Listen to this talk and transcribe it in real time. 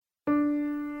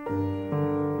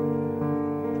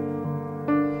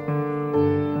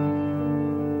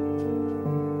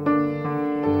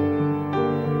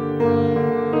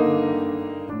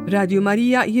Radju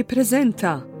Marija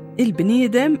jippreżenta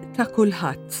Il-bniedem ta'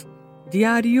 kulħadd,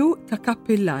 djarju ta'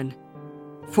 kappillan.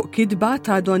 Fuq kitba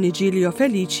ta' Don Egidio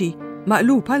Felici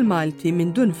maqlub għal Malti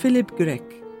minn Dun Philip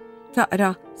Grek.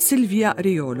 Taqra Silvia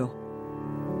Riolo.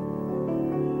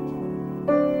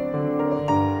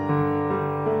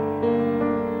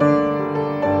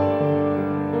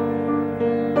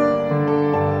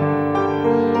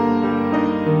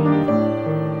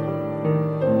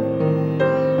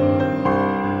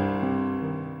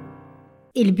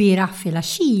 Il-bieraħ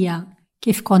fil-għaxija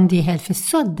kif kon dieħel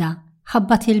fis-sodda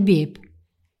ħabbat il-bieb.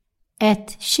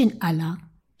 Qed x'inqala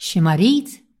xi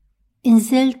marid,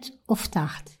 inżilt u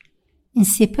ftaħt.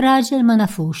 Insib raġel ma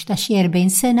nafux ta' xi 40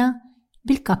 sena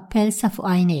bil-kappell sa fuq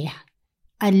għajnejh.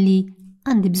 Qalli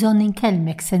għandi bżonn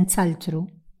inkellmek senz'altru.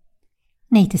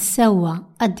 Ngħid is-sewwa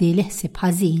għaddieli ħsieb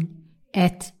ħażin,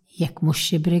 qed jekk mhux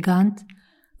xi brigant,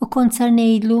 u kont sar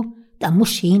ngħidlu dan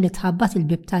mhux ħin li tħabbat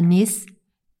il-bieb tan-nies.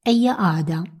 Ejja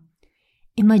għada,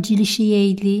 imma ġili xi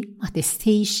jgħidli ma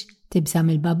tistix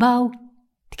tibżam il-babaw,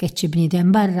 tkeċċi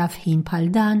bniedem barra f'ħin bħal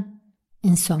dan.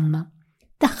 Insomma,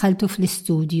 daħħaltu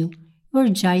fl-istudju u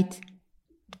rġajt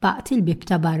tbaqt il-bib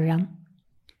ta' barra.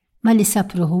 Ma li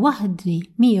sapruħu waħdi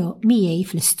miegħi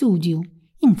fl-istudju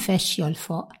infex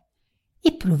jolfoq.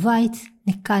 Ippruvajt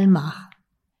nikkalmah.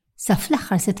 Sa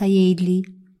fl-aħħar seta' jgħidli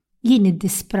jien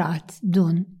id-disprat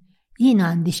dun, jien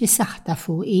għandi xi saħta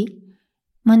fuqi.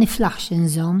 Ma niflaħx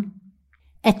inżomm.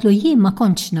 Qedlu jien ma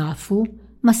kontx nafu,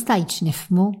 ma stajtx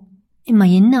nifmu, imma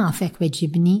jien nafek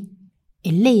weġibni.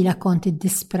 Il-lejla kont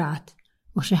id-disprat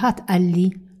u xi ħadd qalli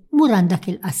mur għandak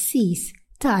il-qassis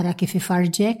tara kif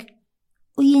ifarġek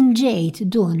u jien ġejt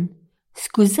dun.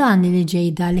 Skużani li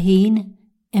ġejda l-ħin,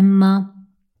 imma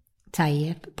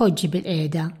tajjeb, poġġi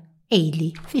bil-qiegħda, ejli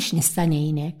fiex nista'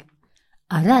 ngħinek.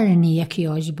 Ararni jekk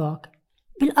jogħġbok,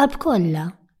 bil-qalb kollha,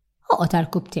 oqgħod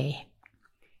għall-kubtejh.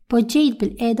 Poġġejt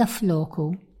bil-qiegħda floku,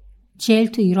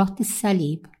 ġeltu jrott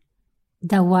is-salib,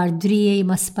 dawwar drijej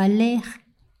ma' spallejh,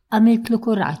 għamiltlu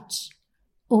kuraġġ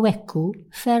u hekku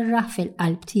ferraħ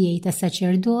fil-qalb tiegħi ta'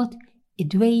 saċerdot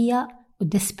id-dwejja u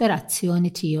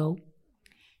d-desperazzjoni tiegħu.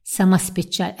 Sa ma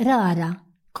spiċċa l-qrara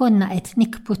konna qed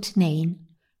nikbu tnejn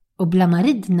u bla ma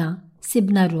ridna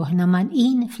sibna ruħna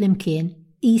manqin flimkien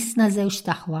qisna żewġ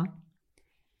taħwa.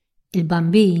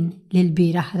 Il-bambin li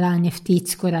l-bieraħ rani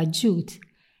ftit skoraġġut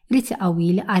rid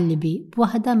iqawwili qalbi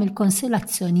b'waħda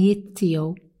mill-konsolazzjonijiet tiegħu.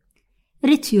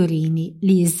 Rid jurini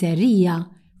li ż-żerrija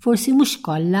forsi mhux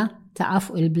kollha taqa'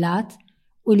 fuq il-blat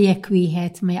u li jekk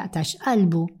wieħed ma jaqtax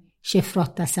qalbu xi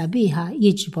frotta sabiħa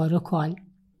jiġbor ukoll.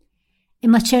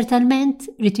 Imma ċertament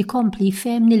rid ikompli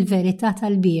jfehmni l-verità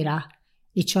tal-bieraħ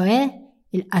li ċoe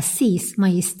il-qassis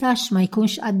ma jistax ma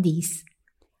jkunx qaddis.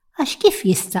 Għax kif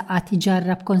jista' qatt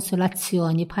iġarrab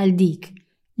konsolazzjoni bħal dik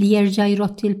li jerġa'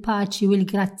 jrotti l-paċi u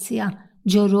l-grazzja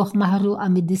ġo ruħ maħruqa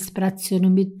mid-disperazzjoni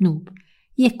u mid-dnub,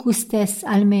 jekk hu stess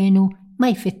almenu ma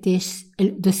jfittix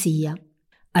il-qdusija.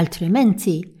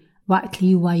 Altrimenti, waqt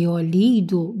li huwa jolli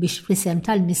jidu biex fl-isem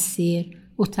tal-Missier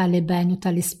u tal-Iben u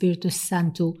tal-Ispirtu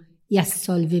Santu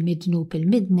jassolvi mid-dnub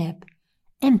il-midneb,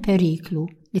 hemm periklu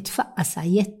li tfaqqa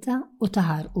sajjetta u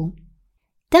taħarqu.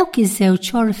 Dawk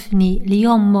iż-żewġ orfni li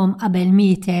ommhom qabel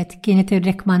mietet kienet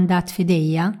irrekmandat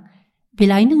f'idejja,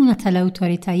 bil-għajnuna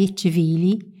tal-awtoritajiet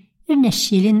ċivili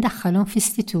irnexxieli ndaħħalhom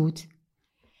f'istitut.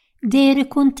 Deri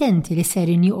kuntenti li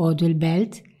serin joqogħdu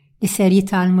l-belt, li ser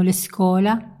jitalmu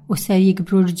l-iskola u ser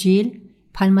jikbru rġiel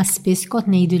bħalma spiss kont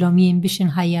ngħidilhom jien biex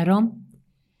inħajjarhom.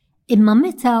 Imma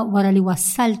meta wara li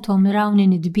wassalthom rawni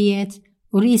nidbiet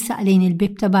u risaq lejn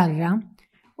il-bib ta' barra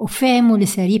u fehmu li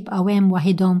ser jibqgħu hemm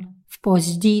waħidhom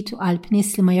f'post ġdid u qalb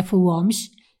nies li ma jafuhomx,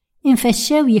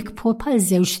 infexxew jikbħu bħal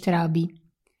żewġ trabi.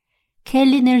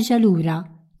 Kelli nerġa' lura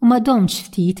u ma domx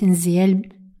ftit inżiel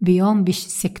bihom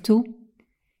biex siktu.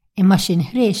 Imma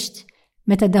xinħrixt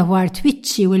meta dawar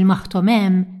twiċċi u l-maħtom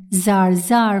hemm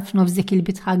żgħar f'nofs dik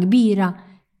il-bitħa kbira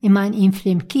imma nqim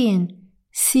flimkien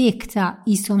siekta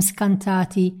qishom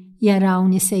skantati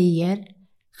jarawni sejjer,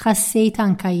 ħassejt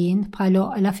anke jien bħal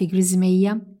oqla fi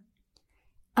griżmejja.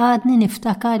 Għadni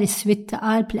niftakar is-switt ta'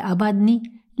 qalb li qabadni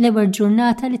l-ewwel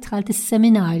ġurnata li dħalt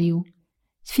is-seminarju.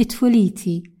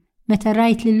 Fit-tfuliti meta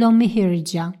rajt lil ommi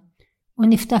ħirġa u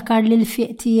niftakar li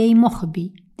l-fiq tiegħi moħħbi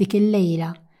dik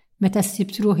il-lejla meta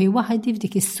sibt ruħi waħdi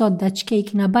f'dik is-sodda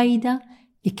ċkejkna bajda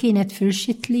li kienet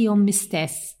firxitli ommi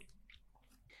stess.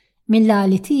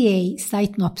 Mill-għali tiegħi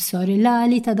stajt nobsor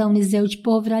il-għali ta' dawn iż-żewġ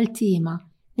povra l-tima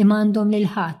li m'għandhom lil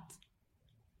ħadd.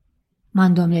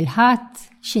 M'għandhom lil ħadd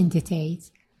x'inti tgħid?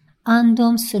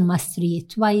 Għandhom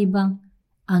sul-mastrijiet twajba,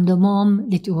 għandhom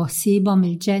li tuħossibhom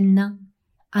il-ġenna,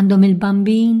 Għandhom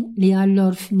il-bambin li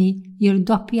għall-orfni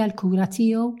jirdoppja l-kura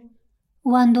tiegħu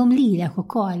u għandhom lilek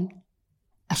ukoll.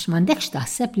 Għax m'għandekx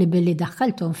taħseb li billi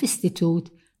daħħalthom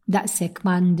f'istitut daqshekk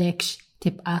m'għandekx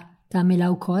tibqa' tagħmilha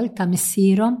wkoll ta'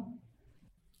 missierhom.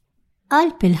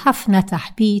 Qalb il-ħafna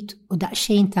taħbit u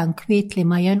daqsxejn ta' nkwiet li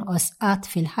ma jonqos qatt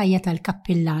fil-ħajja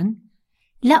tal-kappillan,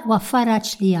 l-aqwa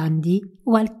faraġ li għandi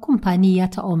huwa l-kumpanija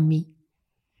ta' ommi.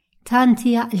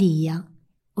 Tanti għaqlija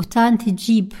u tanti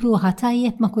ġib ruħa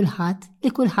tajjeb ma' kulħadd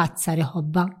li kulħadd sar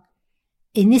iħobba.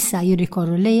 In-nisa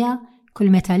jirrikorru lejha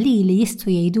kull meta lili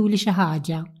jistgħu jgħiduli xi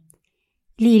ħaġa.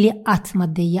 Lili qatt ma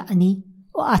ddejjaqni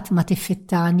u qatt ma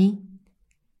tiffittani.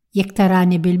 Jekk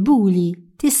tarani bil-buli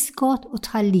tiskot u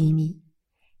tħallini.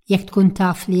 Jekk tkun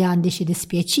taf li għandi xi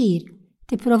dispjaċir,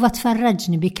 tipprova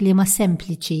tfarraġni bi kliema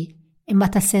sempliċi imma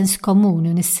ta' sens komuni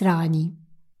u nisrani.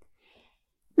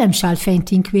 M'hemmx għalfejn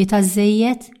tinkwieta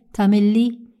żejjed tagħmilli,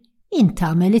 int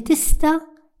tagħmel li tista'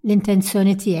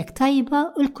 l-intenzjoni tiegħek tajba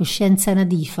u l-kuxjenza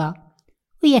nadifa.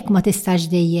 U jekk ma tistax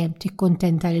dejjem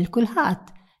tikkuntenta lil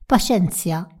kulħadd,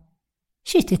 paċenzja.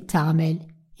 Xi tagħmel?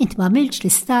 Int ma għamilx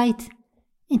li stajt?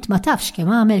 Int ma tafx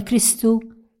kemm għamel Kristu?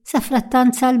 Sa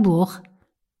frattant salbuh.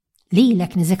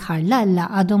 Lilek niżikħar l-Alla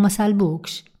għadhom ma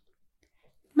salbukx.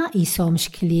 Ma qishomx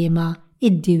kliema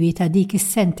id-diwi ta' dik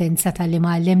is-sentenza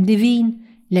tal-imgħallem divin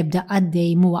l-ebda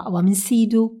għaddej mu aqwa minn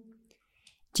sidu.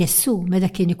 Ġessu meta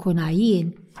kien ikun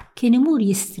għajjien kien imur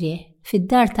jistrieħ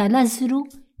fid-dar ta' Lażru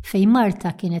fejn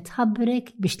Marta kienet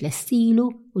ħabbrek biex tlestilu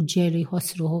u ġerri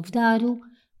jħossruħu f'daru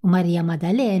u Marija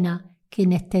Madalena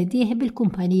kienet tedieħ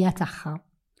bil-kumpanija tagħha.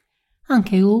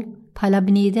 Anke hu bħala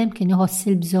bniedem kien iħoss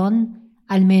il-bżonn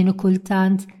għalmenu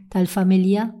kultant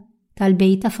tal-familja,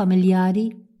 tal-bejta familjari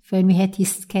fejn wieħed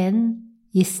jistken,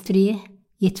 jistrieħ,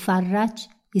 jitfarraġ,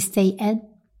 jistejqen.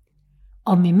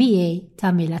 Ommi miegħi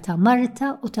tagħmilha ta'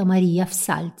 Marta u ta' Marija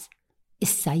f'Salt.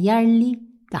 Issajjarli,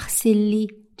 taħsilli,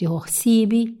 tieħu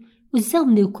ħsiebi u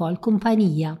żżawmni wkoll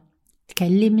kumpanija.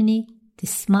 Tkellimni,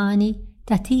 tismani,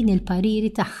 tagħtini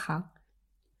l-pariri tagħha.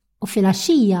 U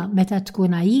fil-għaxija meta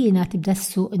tkun għajjina tibda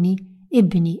ssuqni,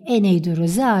 ibni ngħidu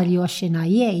rożarju għax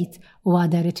ngħajjejt u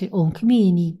għadha rid inqum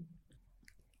kmieni.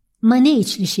 Ma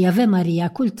ngħidx li xi Ave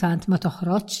Marija kultant ma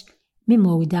toħroġ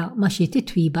mimgħuda ma' xi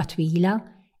titwiba twila,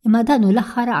 imma dan hu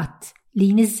l-aħħar att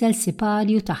li jniżżel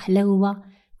siparju ta' ħlewwa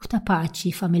u ta'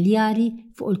 paċi familjari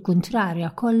fuq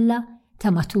il-kuntrarja kollha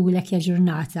ta' matulek ja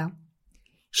ġurnata.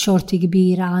 Xorti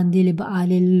kbira għandi li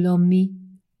baqali l-ommi,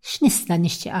 x'nista'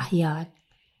 nixtieq aħjar.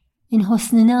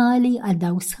 Inħossni nagħli għal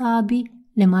daw sħabi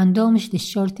li m'għandhomx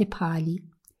dix-xorti bħali.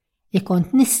 Li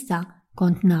kont nista'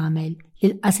 kont nagħmel li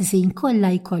l-qassisin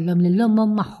kollha jkollhom lil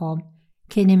ommhom magħhom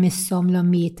kien imisshom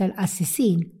l-ommijiet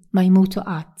tal-qassisin ma jmutu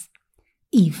qatt.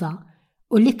 Iva,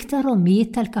 u l-iktar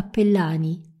ommijiet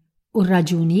tal-kappillani u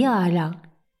r-raġuni jara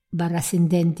barra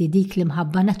sindenti dik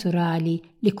l-imħabba naturali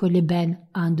li kulli ben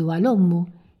għandu għal-ommu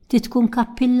titkun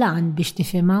kappillan biex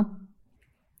tifhimha.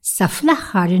 Sa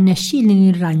fl-aħħar irnexxieli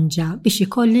nirranġa biex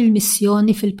ikolli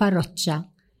l-missjoni fil-parroċċa.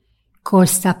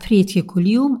 Kors ta' pritki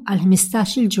kuljum għal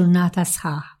 15 ġurnata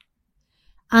sħaħ.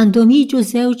 Għandhom jiġu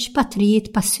żewġ patrijiet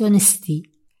passjonisti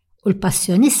u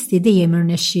l-passjonisti dejjem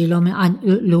irnexxielhom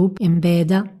qlub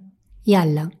imbeda.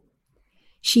 Jalla.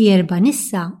 Xi 4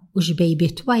 nissa u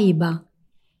xbejbi twajba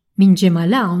minn ġimgħa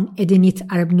hawn qegħdin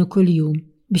jitqarbnu kuljum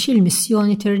biex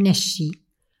il-missjoni tirnexxi.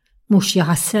 Mhux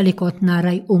jaħassra li kont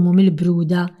nara jqumu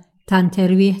mill-bruda tant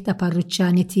terwieħ ta'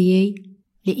 parruċċjani tiegħi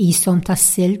li qishom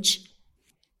tas-silġ.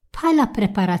 Bħala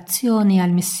preparazzjoni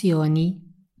għall-missjoni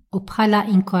u bħala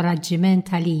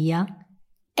inkoraġġiment għalija,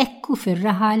 ekku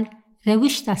fir-raħal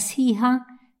rewixta sħiħa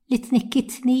li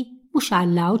tnikkitni mhux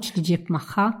għall-għawġ li ġib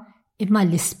magħha imma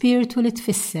l-ispirtu li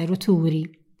tfisser u turi.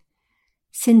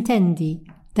 Sintendi,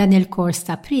 dan il-kors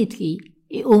ta' pritki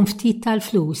iqum ftit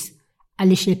tal-flus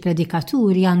għaliex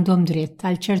il-predikaturi għandhom dritt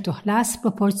għal ċertu ħlas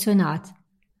proporzjonat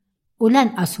u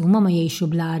lanqas huma ma jgħixu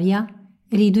bl-arja,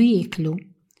 ridu jieklu.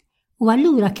 U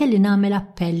allura kelli nagħmel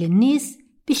appell lin-nies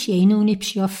biex jgħinuni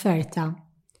b'xi offerta.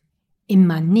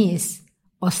 Imma n-nies,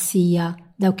 ossija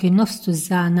dawk in-nofs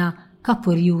tużana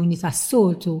kapurjuni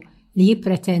tas-soltu li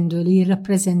jippretendu li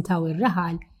jirrappreżentaw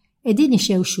ir-raħal qegħdin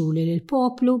ixewxuli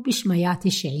lill-poplu biex ma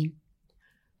jagħti xejn.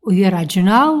 U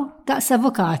jirraġunaw daqs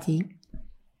avukati.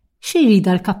 Xi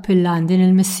jrida l-kappillan din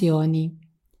il-missjoni?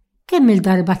 Kemm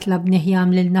il-darba tlabnih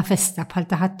jagħmlilna festa bħal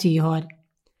ta' ħaddieħor?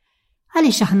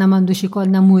 Għaliex aħna m'għandux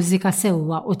ikollna mużika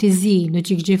sewwa u tiżjin u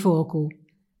ġigġi foku?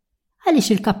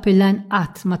 Għaliex il-kappillan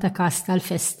qatt ma ta' każ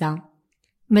tal-festa?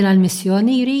 Mela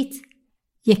l-missjoni jrid?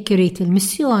 Jekk irid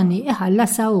il-missjoni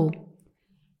iħallasha hu.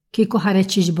 Kieku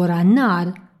ħareġ jiġbor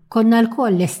għan-nar, konna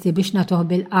lkoll lesti biex nagħtuh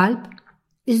bil-qalb.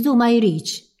 iżdu ma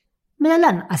jridx. Mela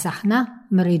lanqas aħna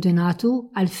mridu nagħtu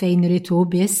għalfejn ritu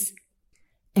biss.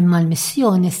 Imma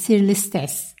l-missjoni ssir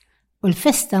l-istess u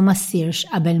l-festa ma ssirx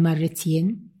qabel marrit jien.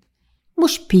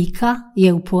 Mhux pika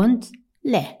jew punt,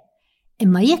 le.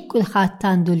 Imma jekk kulħadd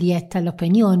għandu l-jett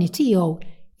tal-opinjoni tiegħu,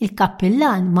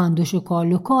 il-kappillan m'għandux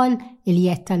ukoll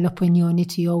il-jett tal-opinjoni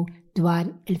tiegħu dwar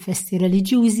il-festi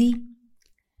reliġjużi.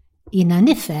 Jiena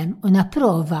nifhem u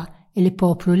napprova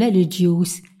il-poplu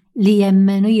reliġjuż li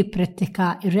jemmen u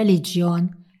jipprattika ir-reliġjon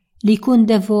li jkun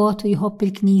devot u jħobb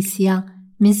il-Knisja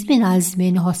minn żmien għal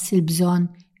żmien iħoss il-bżonn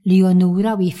li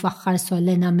jonura u jifaħħar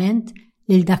solenament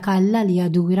lil dak Alla li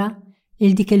jadura,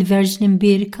 lil dik il-Verġni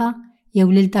mbirka jew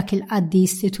lil dak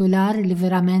il-qaddis titular li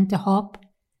verament iħobb.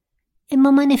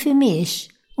 Imma ma nifhimiex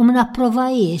u ma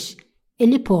napprovajiex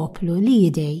il-poplu li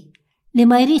jidej li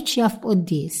ma jridx jaf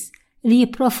qudies li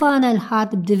jipprofana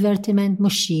l-ħadd b'divertiment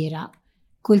mhux xieraq.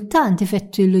 Kultant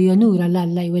ifettillu jonura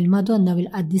l-Alla jew il-Madonna u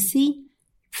l-Qaddisin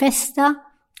festa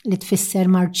li tfisser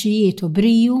marċijiet u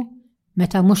briju,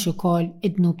 meta mhux ukoll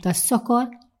id-dnub tas-sokor,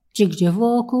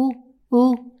 ġigġevoku u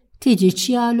tiġi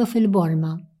ċjalu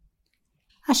fil-borma.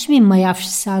 Għax min ma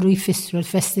jafx saru jfissru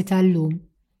l-festi tal-lum.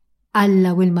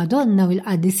 Alla u l-Madonna u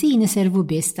l-Qaddisin iservu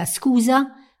biss ta' skuża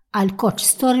għal koċ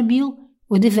storbju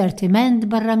u divertiment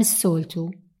barra mis-soltu.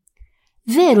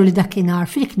 Veru li dakinhar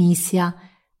fil-Knisja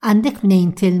għandek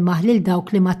mnejn tilmaħ lil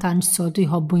dawk li ma tantx soltu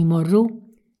jħobbu jmorru,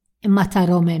 imma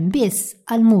tarhom hemm biss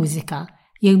għall-mużika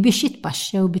jew biex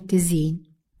jitpaxxew bit-tiżjin.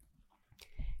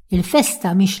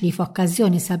 Il-festa mhix li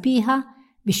f'okkażjoni sabiħa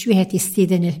biex wieħed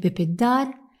jistieden il-ħbieb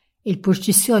id-dar,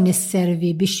 il-purċissjoni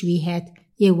sservi biex wieħed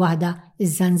jew waħda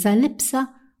iżżanżan libsa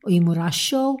u jmur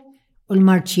għax-xow u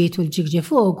l-marċijiet u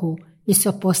l-ġigġefogu li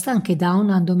suppost anke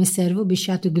dawn għandhom iservu biex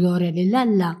jagħtu glorja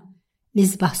lill-Alla li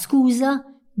sbaħ skuża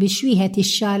biex wieħed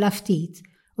jixxala ftit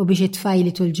u biex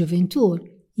it-tfajlit u l-ġuventur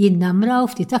jinnamraw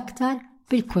ftit aktar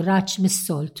bil-kuraġġ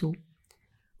mis-soltu.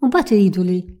 Mbagħad iridu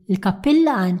li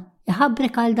l-kappillan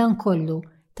iħabbrek għal dan kollu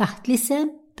taħt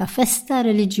l-isem ta' festa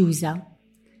reliġjuża.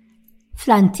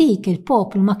 Fl-antik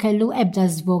il-poplu ma kellu ebda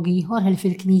żvog ieħor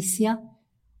fil-Knisja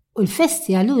u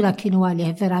l-festi allura kienu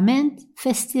għalih verament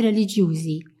festi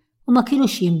reliġjużi u ma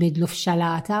kienux jinbidlu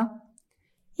f'xalata.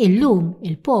 Illum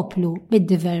il-poplu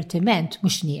bid-divertiment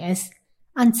mhux nieqes,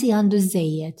 anzi għandu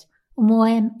żejjed u ma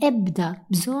hemm ebda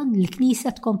bżonn li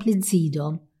l-Knisja tkompli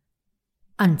tżidhom.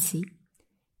 Anzi,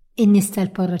 in-nies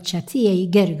tal-parroċċja tiegħi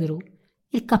gergru,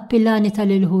 il-kappillani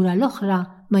tal-ilħura l-oħra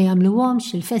ma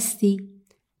jagħmluhomx il-festi.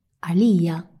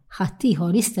 Għalija ħadd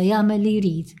ieħor jista' jagħmel li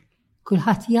jrid,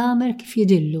 kulħadd jagħmel kif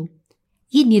jidillu.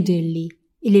 Jien jidilli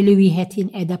li wieħed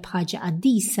jinqeda bħaġa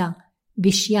qaddisa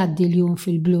biex jgħaddi l-jum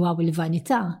fil-bluwa u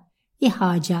l-vanità hi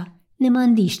ħaġa li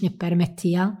m'għandix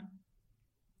nippermettiha.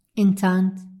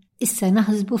 Intant, issa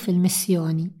naħsbu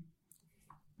fil-missjoni.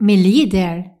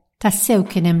 Mill-jidher tassew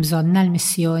kien hemm bżonna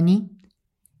l-missjoni.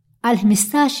 Għal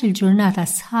 15 il-ġurnata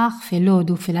sħaħ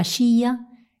fil-għodu fil-għaxija,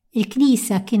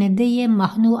 il-Knisja kienet dejjem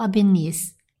maħnuqa bin-nies.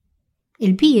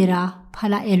 Il-bira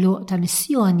bħala eluq ta'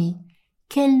 missjoni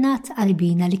kellna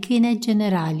tqalbina li kienet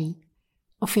ġenerali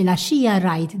u fil-għaxija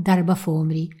rajt darba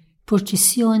f'omri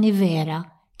purċissjoni vera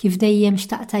kif dejjem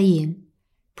xtaqta jien,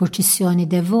 purċissjoni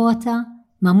devota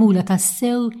magħmula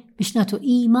tassew biex nagħtu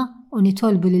qima u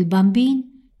nitolbu lil bambin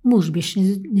mhux biex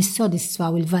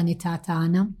nissodisfaw il-vanità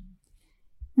tagħna.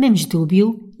 M'hemmx dubju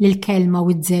li l-kelma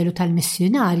u d-żelu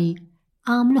tal-missjonari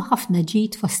għamlu ħafna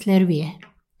ġid fost l-erwieħ.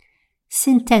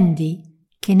 Sintendi,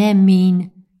 kien hemm min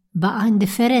baqa'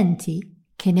 indifferenti,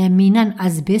 kien hemm min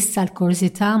anqas biss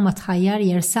għall-korsità ma tħajjar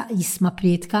jersaq jisma'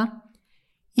 priedka.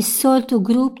 Is-soltu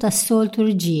grupp tas-soltu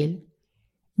rġiel.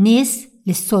 Nies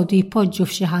li s-soltu jpoġġu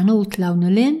f'xi ħanut lawnu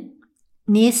lin,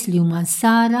 nies li huma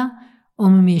nsara u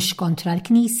mhumiex kontra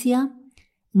l-Knisja,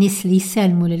 nies li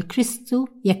jsellmu lil Kristu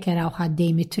jekk jaraw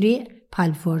ħaddej mit-triq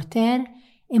bħal Voltaire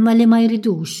imma li ma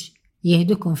jridux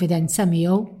jieħdu konfidenza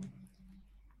miegħu.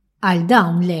 Għal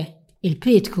dawn le,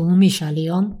 il-priedku mhumiex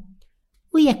għalihom.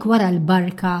 U jekk wara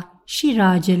l-barka xi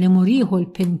raġel imur jieħu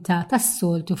l-pinta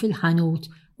tas-soltu fil-ħanut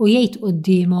u jgħid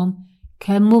qudiemhom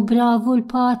kemm hu bravu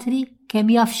l-patri,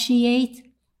 kemm jaf xi jgħid,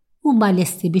 huma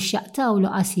lesti biex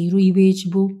jaqtawlu qasiru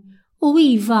jwieġbu u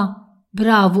iva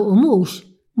bravu u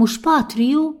mhux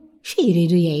patriju xi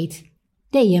jridu jgħid,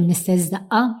 dejjem l-istess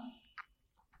daqqa.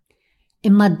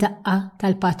 Imma d-daqqa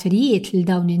tal-patrijiet lil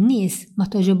dawn in-nies ma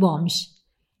toġobhomx.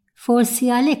 Forsi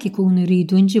għalhekk ikunu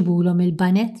jridu nġibulhom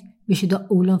il-banet biex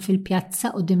idoqqulhom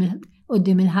fil-pjazza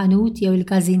quddiem il-ħanut jew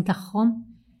il-każin tagħhom.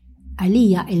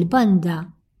 Għalija il-banda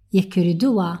jekk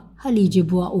iriduha ħalli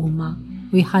jġibuha huma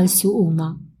u jħallsu huma.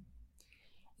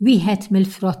 Wieħed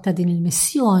mill-frott ta' din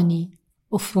il-missjoni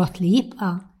u frott li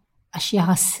jibqa' għax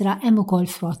jaħasra hemm ukoll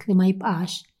frott li ma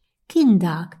jibqax, kien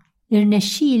dak li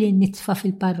rnexxieli nitfa'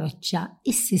 fil-parroċċa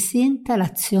is-sisien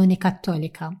tal-Azzjoni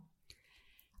Kattolika.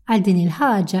 Għal din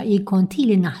il-ħaġa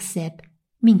jikkontili naħseb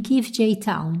minn kif ġejt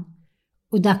hawn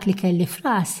u dak li kelli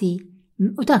frasi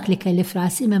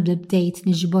meta bdejt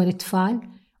niġbor it-tfal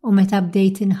u meta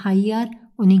bdejt inħajjar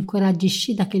u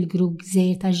ninkoraġġixxi dak il-grupp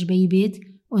żgħir ta' xbejbiet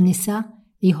u nisa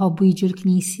li jħobbu jiġu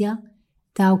l-Knisja,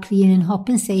 dawk li jien inħobb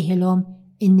insejħilhom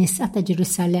in-nisa ta'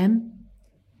 Ġerusalemm.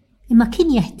 Imma kien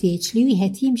jeħtieġ li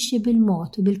wieħed jimxi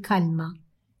bil-mod u bil-kalma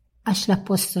għax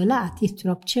l-appostolat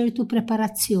jitlob ċertu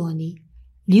preparazzjoni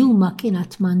li huma kien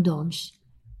qatt m'għandhomx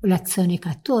u l-Azzjoni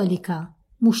Kattolika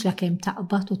mhux lakemm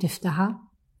taqbad u tiftaħa.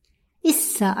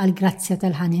 Issa għall-grazzja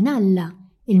tal-ħanin Alla,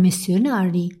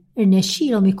 il-missjonarji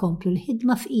irnexxielhom ikomplu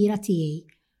l-ħidma f'qira tiegħi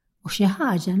u xi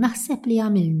ħaġa naħseb li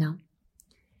għamilna.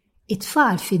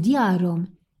 It-tfal fi djarhom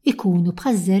ikunu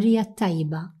bħaż-żerrija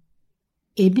tajba.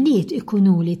 Il-bniet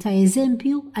ikunuli ta'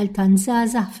 eżempju għal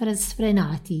tanżażagħ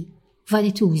sfrenati,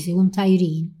 vanitużi u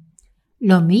mtajrin.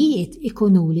 L-ommijiet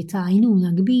ikunuli ta'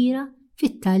 għajnuna kbira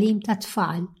fit-tagħlim ta'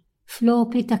 tfal,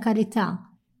 fl-opri ta' karità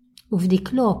u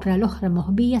f'dik l-opra l-oħra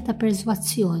moħbija ta'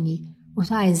 perswazzjoni u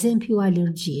ta' eżempju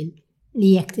għall-irġiel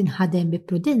li jekk tinħadem bi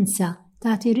prudenza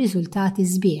tagħti riżultati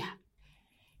sbieħ.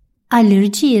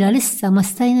 Għall-irġiela issa ma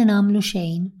stajna nagħmlu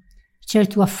xejn.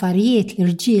 ċertu affarijiet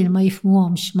l-irġiel ma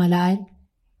jifhmuhomx malajr,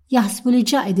 jaħsbu li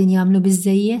ġaqidin jagħmlu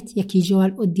biżżejjed jekk jiġu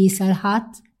għal qudies għal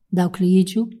ħadd dawk li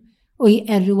jiġu u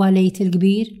jqerru għalejt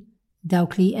il-kbir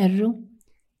dawk li jqerru.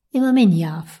 Imma min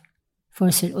jaf,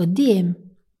 forsi l-qudiem.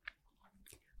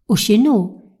 U x'inhu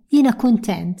jiena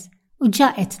kuntent u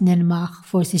ġaqet nilmaħ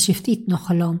forsi xi ftit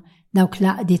noħolhom dawk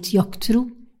laqdiet joktru,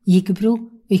 jikbru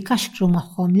u jkaxkru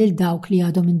magħhom lil dawk li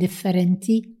għadhom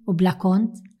indifferenti u bla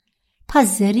kont.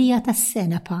 Pażżerija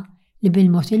tas-senepa li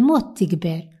bil-mod il-mod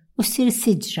tikber u ssir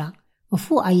siġra u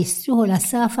fuqha jistruħu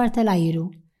l-safar tal-ajru.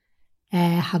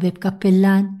 Ħabib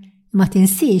kappillan, ma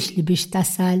tinsiex li biex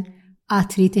tasal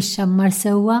għatri tixxammar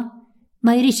sewwa,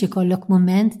 ma jridx ikollok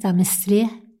mument ta'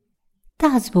 mistrieħ.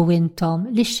 Taħsbu intom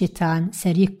li x-xitan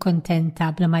ser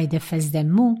jikkontenta bla ma jdeffeż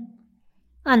demmu?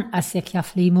 Anqas jekk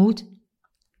jaf li jmut.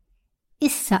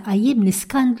 Issa qajjim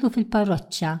l-iskandlu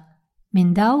fil-parroċċa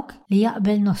minn dawk li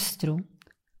jaqbel nostru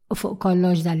u fuq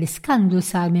kollox dan l-iskandlu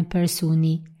sar minn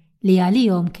persuni li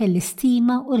għalihom kelli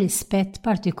stima u rispett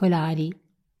partikolari.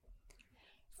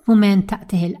 F'mument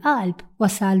taqtih il-qalb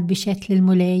wasal biex qed lil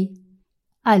mulej.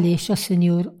 Għaliex, o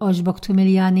Sinjur, oġbok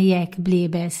tumiljani jekk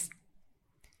bliebes.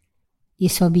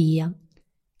 Jisobija,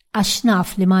 għax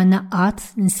naf li ma naqqat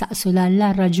nsaqsu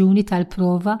l-Alla raġuni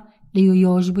tal-prova li ju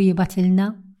joġbu jibatilna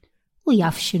u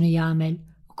jaf x'inhu jagħmel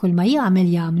u kull ma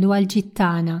jagħmlu għal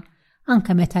ġittana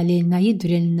anke meta lilna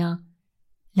jidrilna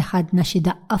li ħadna xi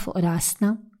daqqa fuq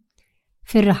rasna.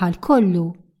 Fir-raħal kollu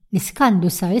l-iskandlu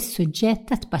sar is-suġġett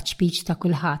ta' tpaċċpiċ ta'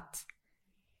 kulħadd.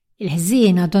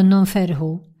 Il-ħżiena donnom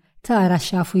ferħu, tara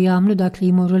x'jafu jagħmlu dak li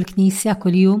jmorru l-Knisja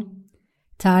kuljum,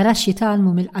 tara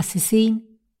x'jitalmu mill-qassisin.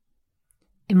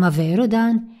 Imma veru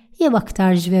dan jew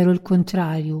aktar veru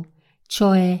l-kuntrarju,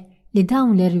 ċoe li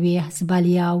dawn l-irwieħ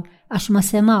żbaljaw għax ma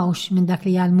semawx minn dak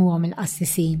li jgħalmuhom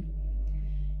il-qassisin.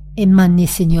 Imma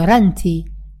n-nies ignoranti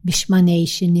biex ma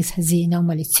ngħidx in-nies ħżiena u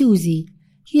malizzjużi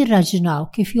jirraġunaw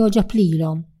kif joġob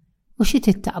lilhom u xi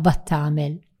tittaqbad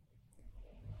tagħmel.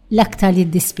 L-aktar li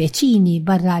ddispjaċini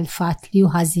barra l-fatt li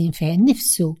hu ħażin fejn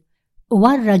innifsu u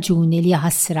għal raġuni li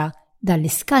ħasra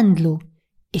dal-iskandlu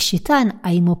ix-xitan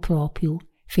qajmu propju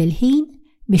fil-ħin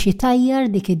biex itajjar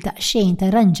dik id-daqsxejn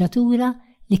ta' ranġatura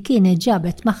li kienet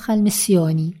ġabet magħha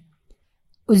l-missjoni.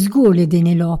 U żgur li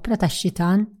din l-opra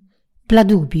tax-xitan bla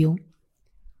dubju.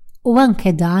 U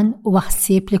anke dan huwa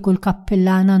ħsieb li kull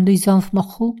kappillan għandu jżomm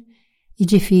f'moħħu,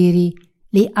 jiġifieri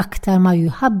li aktar ma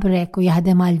jħabbrek u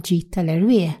jaħdem għal ġid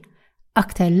tal-irwieħ,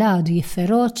 aktar l-għadu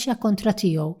jifferoċja kontra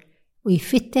tiegħu u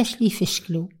jfittex li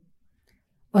jfixklu.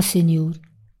 O Sinjur,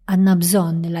 għandna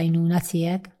bżonn l-għajnuna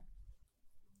tiegħek.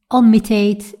 Ommi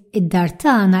tgħid id-dar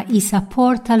tagħna qisha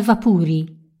port tal-vapuri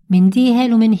minn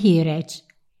dieħel u minn ħireġ.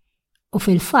 U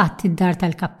fil-fatt id-dar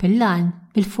tal-kappillan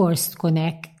bil-fors tkun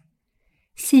hekk.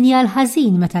 Sinjal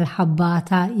ħażin meta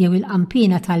l-ħabbata jew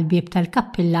il-qampina tal-bieb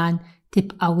tal-kappillan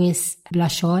tibqa' wisq bla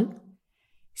xogħol.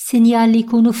 Sinjal li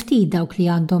jkunu ftit dawk li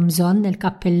għandhom bżonn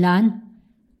il-kappillan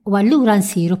u allura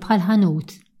nsiru bħal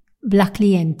ħanut bla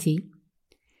klijenti.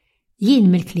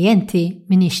 Jien mill-klijenti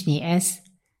m'iniex nieqes,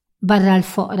 barra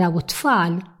l-foqra u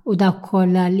t-tfal u dawk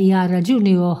kollha li għal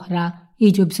raġuni oħra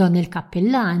jiġu bżonn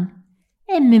il-kappillan,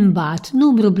 hemm imbagħad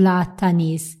numru blat ta'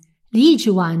 nies li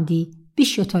jiġu għandi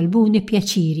biex jitolbuni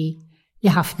pjaċiri li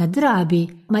ħafna drabi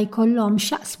ma jkollhom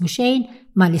xaqsmu xejn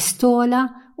mal-istola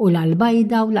u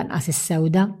l-albajda u lanqas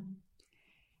is-sewda.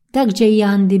 Dak ġej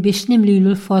għandi biex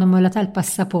nimlilu l-formola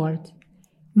tal-passaport.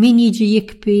 Min jiġi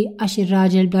jikpi għax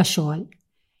ir-raġel bla xogħol.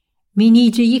 Min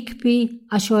jiġi jikpi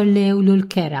għax ollewlu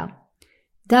l-kera.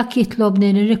 Dak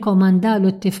jitlobni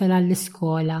nirrikomandalu t-tifel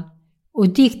għall-iskola u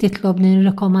dik titlobni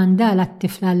nirrikomandala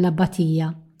t-tifla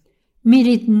għall-abbatija.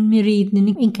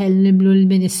 Miridni inkellimlu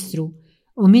l-Ministru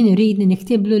u min iridni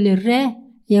niktiblu l-re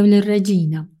jew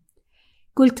l-reġina.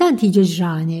 Kultant jiġu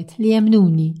ġranet li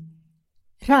jemnuni.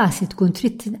 Rasi tkun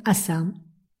trid tinqasam,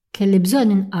 kelli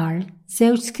bżonn inqar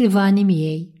żewġ skrivani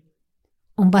miegħi.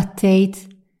 U mbattejt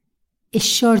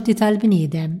ix-xorti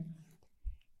tal-bniedem.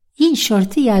 Jien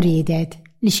xortija ridet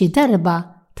li xi darba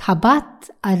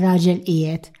tħabatt għar-raġel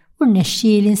qiegħed u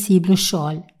rnexxieli nsiblu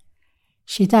xogħol.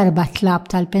 Xi darba tlab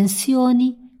tal-pensjoni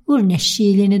u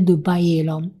rnexxieli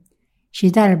niddubbajilhom. Xi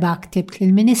darba ktibt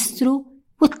lill-Ministru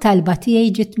u t-talba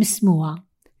tiegħi ġiet mismuha.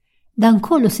 Dan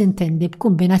kollu sintendi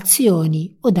b'kombinazzjoni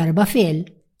u darba fil.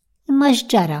 Imma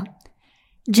x'ġara?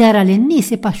 Ġara li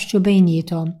n-nies ipaxxu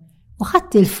bejniethom u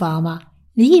ħadd il-fama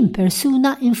li jien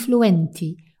persuna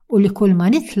influenti u li kull ma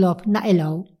nitlob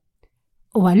naqilgħu.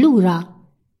 U allura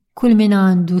kull min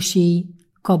għandu xi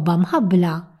kobba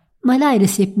mħabbla malajr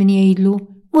isib min jgħidlu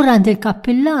mur għand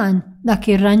il-kappillan dak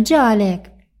irranġalek.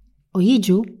 U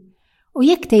jiġu u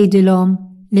jekk tgħidilhom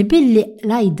li billi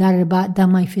laj darba da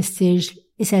ma jfissirx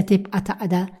issa tibqa'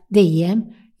 taqda dejjem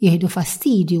jieħdu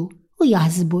fastidju u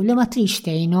jaħsbu li ma trix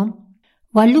tgħinhom.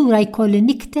 U allura jkolli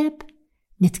nikteb,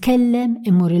 nitkellem,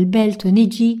 immur il-belt u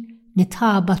niġi,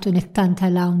 nitħabat u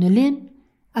nittantalaw nilim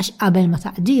għax qabel ma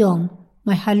taqdihom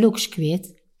ma jħallukx kwiet.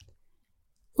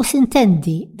 U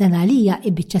sintendi dan għalija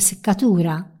ibiċċa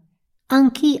sikkatura,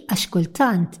 anki għax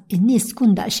kultant in-nies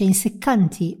tkun daqsxejn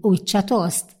sikkanti u iċċa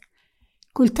tost.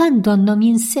 Kultant donnom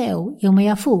jinsew jew ma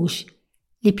jafux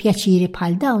li pjaċiri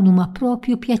bħal dawn huma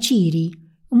propju pjaċiri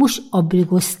u mhux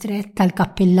obbligu strett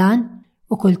tal-kappillan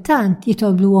u kultant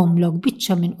jitoblu omlok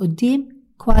biċċa minn quddiem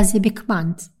kważi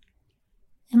bikmant.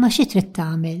 Imma xi trid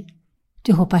tagħmel?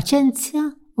 Tieħu paċenzja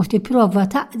u tipprova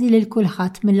taqdi lil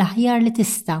kulħadd mill-aħjar li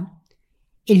tista'.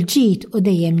 Il-ġid u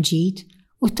dejjem ġid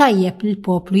u tajjeb li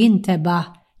l-poplu jintebaħ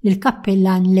li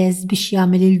l-kappillan leż biex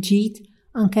jagħmel il-ġid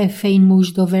anke fejn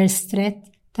mhux dover strett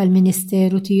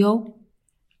tal-ministeru tiegħu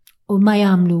u ma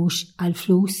jagħmlux għal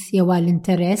flus jew għall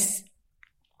interess.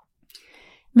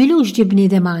 Milux ġibni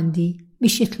demandi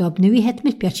biex jitlobni wieħed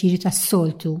mill-pjaċiri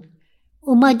tas-soltu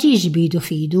u ma ġiex bidu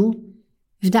fidu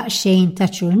f'daqsxejn ta'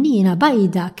 ċurnina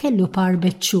bajda kellu par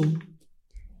beċċum.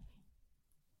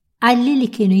 Għalli li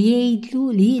kienu jgħidlu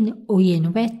li jien u jien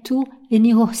wettu li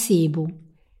nieħu ħsiebu,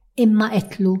 imma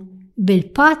qetlu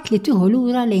bil-patt li tieħu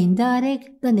lura lejn darek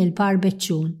dan il-par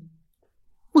beċċun.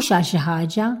 Mhux għal xi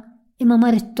ħaġa, imma ma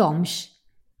ridtomx,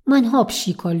 ma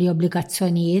nħobbx jkolli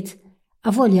obbligazzjonijiet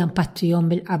avolja mpattihom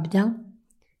bil-qabda.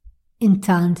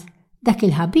 Intant dak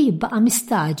il-ħabib baqa'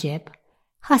 mistaġeb,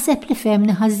 ħaseb li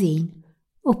femni ħażin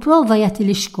u prova jagħti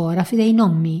li xkora f'idejn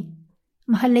ommi.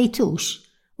 Ma ħallejtux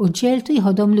u ġeltu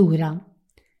jħodhom lura.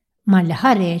 Malli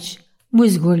ħareġ,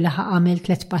 mhux żgur li għamel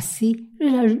 3 passi,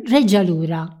 reġa'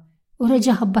 lura u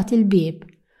reġa' ħabbat il-bieb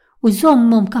u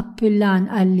żommhom kappillan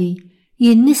qalli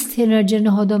jien nisti nerġa'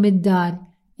 noħodhom id-dar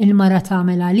il-mara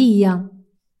tagħmel għalija.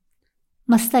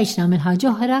 Ma stajtx nagħmel ħaġa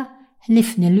oħra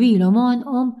ħlifni l-wilhom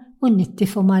onqhom u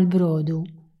nittifu mal-brodu.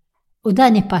 U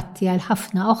dan ipatti għal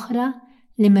ħafna oħra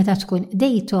li meta tkun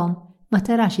qdejthom ma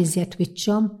tarax iżjed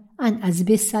wiċċhom anqas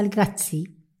biss għal grazzi.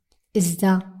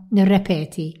 Iżda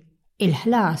nirrepeti,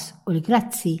 il-ħlas u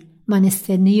l-grazzi ma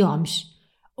nistennihomx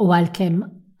u għalkemm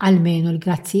għalmenu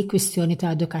l-grazzi kwistjoni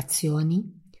ta' edukazzjoni.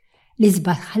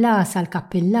 L-isbaħ ħlas għal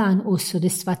kappillan u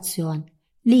s-sodisfazzjon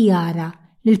li jara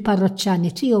li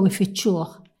l-parroċċani tiegħu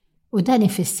ifittxuh u dan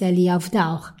ifisser li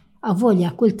jafdawh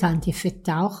avolja kultant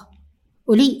jiffittawh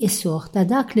u li jqisuh ta'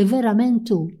 dak li verament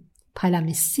hu bħala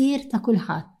missier ta'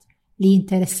 kulħadd li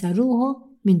jinteressa ruħu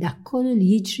minn dak kollu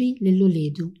li jiġri lil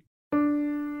uliedu.